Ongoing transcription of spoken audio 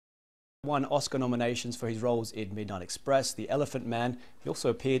Won Oscar nominations for his roles in Midnight Express, The Elephant Man. He also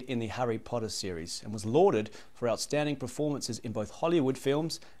appeared in the Harry Potter series and was lauded for outstanding performances in both Hollywood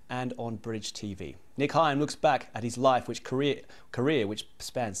films and on British TV. Nick Higham looks back at his life, career which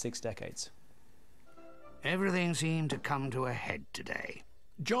spans 6 decades. Everything seemed to come to a head today.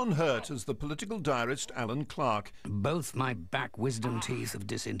 John Hurt as the political diarist Alan Clark. Both my back wisdom teeth have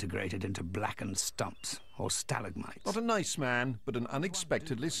disintegrated into blackened stumps, or stalagmites. Not a nice man, but an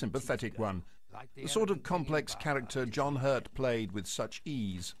unexpectedly sympathetic one. The sort of complex character John Hurt played with such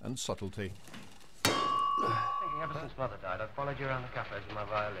ease and subtlety. Ever since Mother died, I've followed you around the cafes with my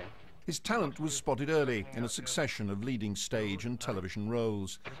violin. His talent was spotted early in a succession of leading stage and television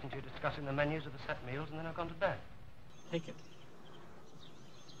roles. Listen to you discussing the menus of the set meals, and then I've gone to bed. Take it.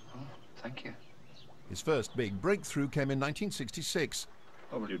 Oh, thank you. His first big breakthrough came in 1966.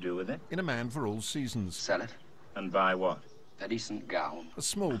 What will you do with it? In A Man for All Seasons. Sell it. And buy what? A decent gown. A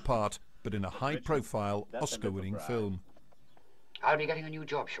small part, but in a high-profile, Oscar-winning film. I'll be getting a new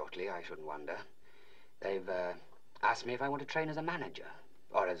job shortly, I shouldn't wonder. They've asked me if I want to train as a manager,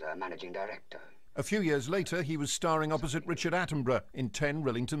 or as a managing director. A few years later, he was starring opposite Richard Attenborough in 10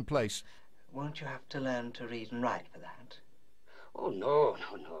 Rillington Place. Won't you have to learn to read and write for that? Oh, no.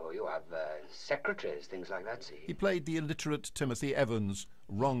 You have secretaries, things like that, see? He played the illiterate Timothy Evans,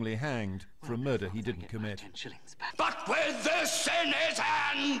 wrongly hanged for a murder he didn't commit. 10 shillings back. But with this in his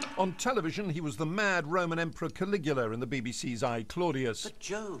hand! On television, he was the mad Roman Emperor Caligula in the BBC's I, Claudius. But,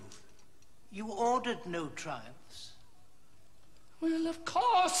 Joe, you ordered no triumphs. Well, of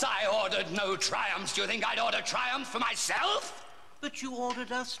course I ordered no triumphs. Do you think I'd order triumph for myself? But you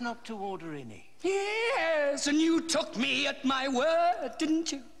ordered us not to order any. Yes, and you took me at my word,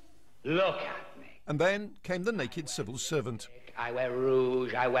 didn't you? Look at me. And then came the naked civil servant. I wear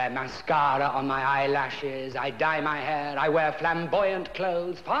rouge, I wear mascara on my eyelashes, I dye my hair, I wear flamboyant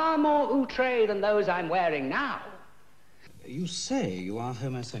clothes, far more outre than those I'm wearing now. You say you are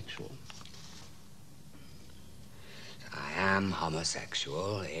homosexual. I am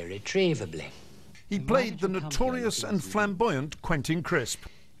homosexual, irretrievably. He played the notorious and flamboyant Quentin Crisp.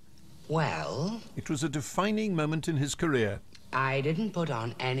 Well, It was a defining moment in his career, I didn't put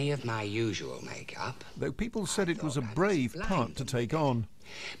on any of my usual makeup, though people said it was a brave part to take on.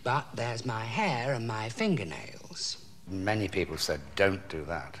 but there's my hair and my fingernails. Many people said, don't do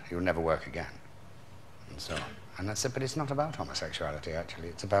that. You'll never work again. And so on. And that's it, but it's not about homosexuality, actually.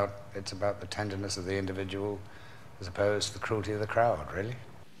 It's about the tenderness of the individual as opposed to the cruelty of the crowd, really.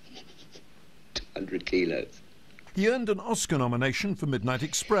 200 kilos. He earned an Oscar nomination for Midnight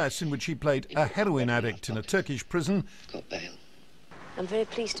Express, in which he played a heroin addict in a Turkish prison. Got bail. I'm very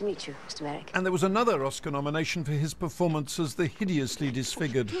pleased to meet you, Mr. Merrick. And there was another Oscar nomination for his performance as the hideously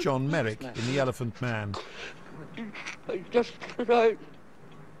disfigured John Merrick in The Elephant Man. I just tried.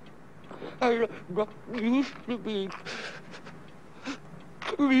 I not used to be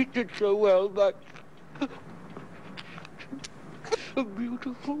treated so well by a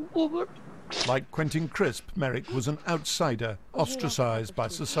beautiful woman. Like Quentin Crisp, Merrick was an outsider, ostracised by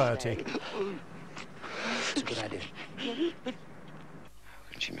society. It's a good idea.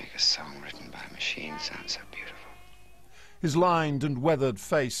 Could you make a song written by a machine sound so beautiful? His lined and weathered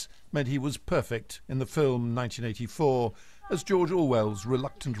face meant he was perfect in the film 1984 as George Orwell's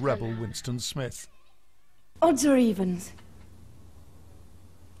reluctant rebel Winston Smith. Odds or evens?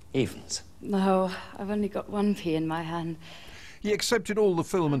 Evens. No, I've only got one pea in my hand. He accepted all the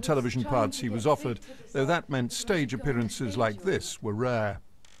film and television parts he was offered, though that meant stage appearances like this were rare.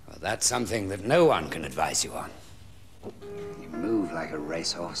 Well, that's something that no one can advise you on. You move like a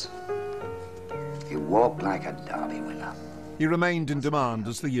racehorse. You walk like a derby winner. He remained in demand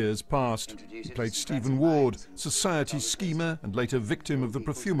as the years passed. He played Stephen Ward, society schemer and later victim of the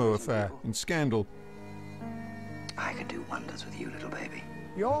Profumo affair in Scandal. I could do wonders with you, little baby.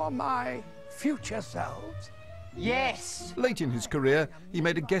 You're my future selves. Yes! Late in his career, he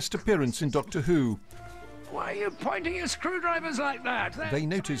made a guest appearance in Doctor Who. Why are you pointing your screwdrivers like that? They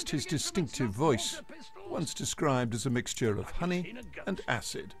noticed his distinctive voice, once described as a mixture of honey and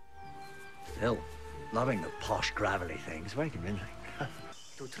acid. Still, loving the posh, gravelly things. Very convincing.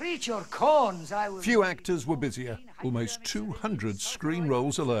 To treat your corns, I will... Few actors were busier, almost 200 screen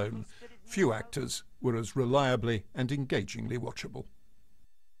roles alone. Few actors were as reliably and engagingly watchable.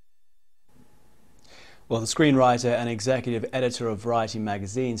 Well, the screenwriter and executive editor of Variety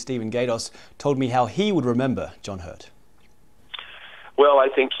magazine, Stephen Gaydos, told me how he would remember John Hurt. Well, I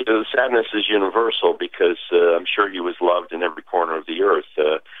think the sadness is universal because I'm sure he was loved in every corner of the earth.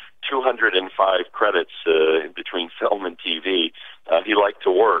 205 credits between film and TV. He liked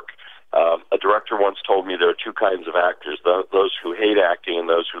to work. A director once told me there are two kinds of actors, those who hate acting and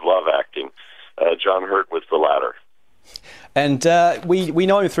those who love acting. John Hurt was the latter. And we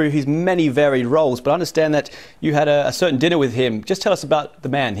know him through his many varied roles, but I understand that you had a certain dinner with him. Just tell us about the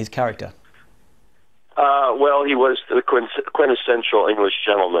man, his character. Well, he was the quintessential English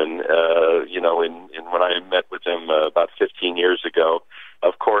gentleman, you know, in when I met with him about 15 years ago.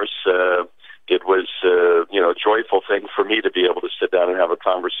 Of course, it was, you know, a joyful thing for me to be able to sit down and have a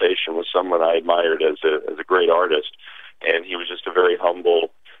conversation with someone I admired as a great artist. And he was just a very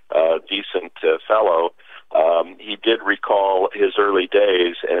humble, decent fellow. He did recall his early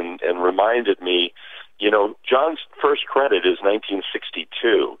days and reminded me, you know, John's first credit is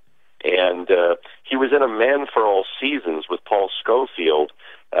 1962. And he was in A Man for All Seasons with Paul Scofield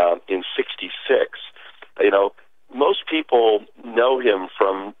in '66. You know, most people know him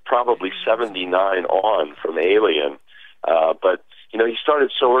from probably '79 on, from Alien. But, you know, he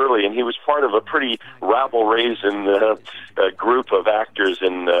started so early, and he was part of a pretty rabble-raising group of actors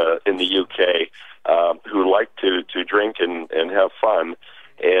in the UK who liked to drink and have fun.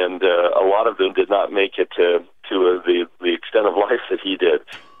 And a lot of them did not make it to the extent of life that he did.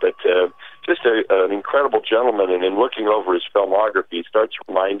 But just an incredible gentleman, and in looking over his filmography, he starts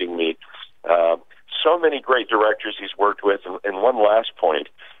reminding me so many great directors he's worked with. And one last point,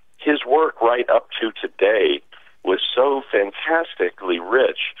 his work right up to today was so fantastically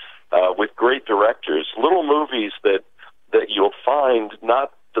rich with great directors. Little movies that you'll find,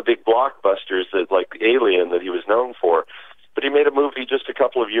 not the big blockbusters that like Alien that he was known for, but he made a movie just a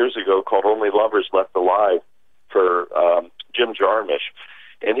couple of years ago called Only Lovers Left Alive for Jim Jarmusch.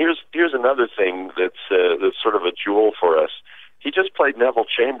 And here's another thing that's sort of a jewel for us. He just played Neville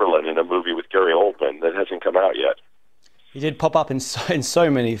Chamberlain in a movie with Gary Oldman that hasn't come out yet. He did pop up in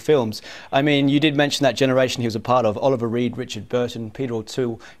so many films. I mean, you did mention that generation he was a part of, Oliver Reed, Richard Burton, Peter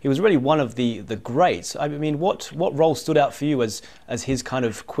O'Toole. He was really one of the greats. I mean, what role stood out for you as his kind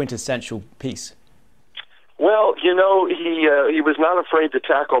of quintessential piece? Well, you know, he was not afraid to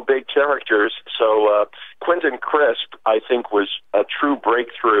tackle big characters. So Quentin Crisp, I think, was a true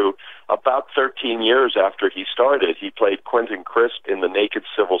breakthrough about 13 years after he started. He played Quentin Crisp in The Naked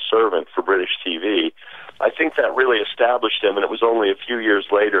Civil Servant for British TV. I think that really established him, and it was only a few years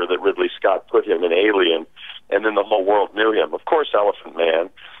later that Ridley Scott put him in Alien, and then the whole world knew him. Of course, Elephant Man.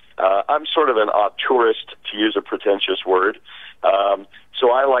 I'm sort of an auteurist, to use a pretentious word. So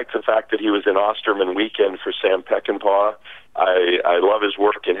I like the fact that he was in Osterman Weekend for Sam Peckinpah. I love his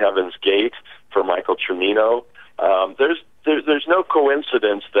work in Heaven's Gate for Michael Cimino. There's no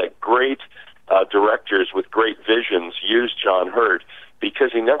coincidence that great directors with great visions used John Hurt,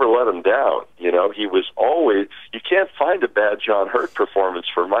 because he never let him down. You know, he was always, you can't find a bad John Hurt performance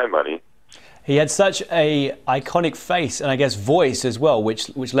for my money. He had such a iconic face and I guess voice as well,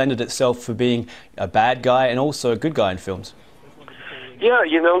 which lended itself for being a bad guy and also a good guy in films. Yeah,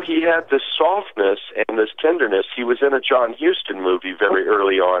 you know, he had this softness and this tenderness. He was in a John Huston movie very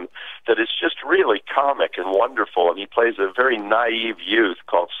early on that is just really comic and wonderful, and he plays a very naive youth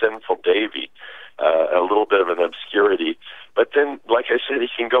called Sinful Davy, a little bit of an obscurity. But then, like I said, he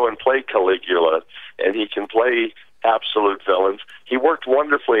can go and play Caligula, and he can play absolute villains. He worked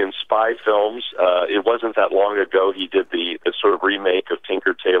wonderfully in spy films. It wasn't that long ago he did the sort of remake of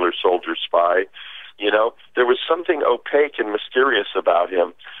Tinker Tailor Soldier Spy. You know, there was something opaque and mysterious about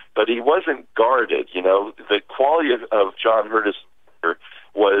him, but he wasn't guarded. You know, the quality of John Hurt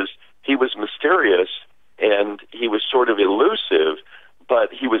was he was mysterious and he was sort of elusive, but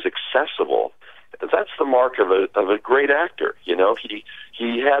he was accessible. That's the mark of a great actor. You know, he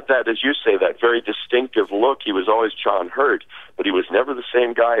had that, as you say, that very distinctive look. He was always John Hurt, but he was never the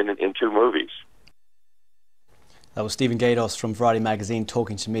same guy in two movies. That was Stephen Gaydos from Variety Magazine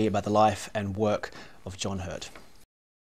talking to me about the life and work of John Hurt.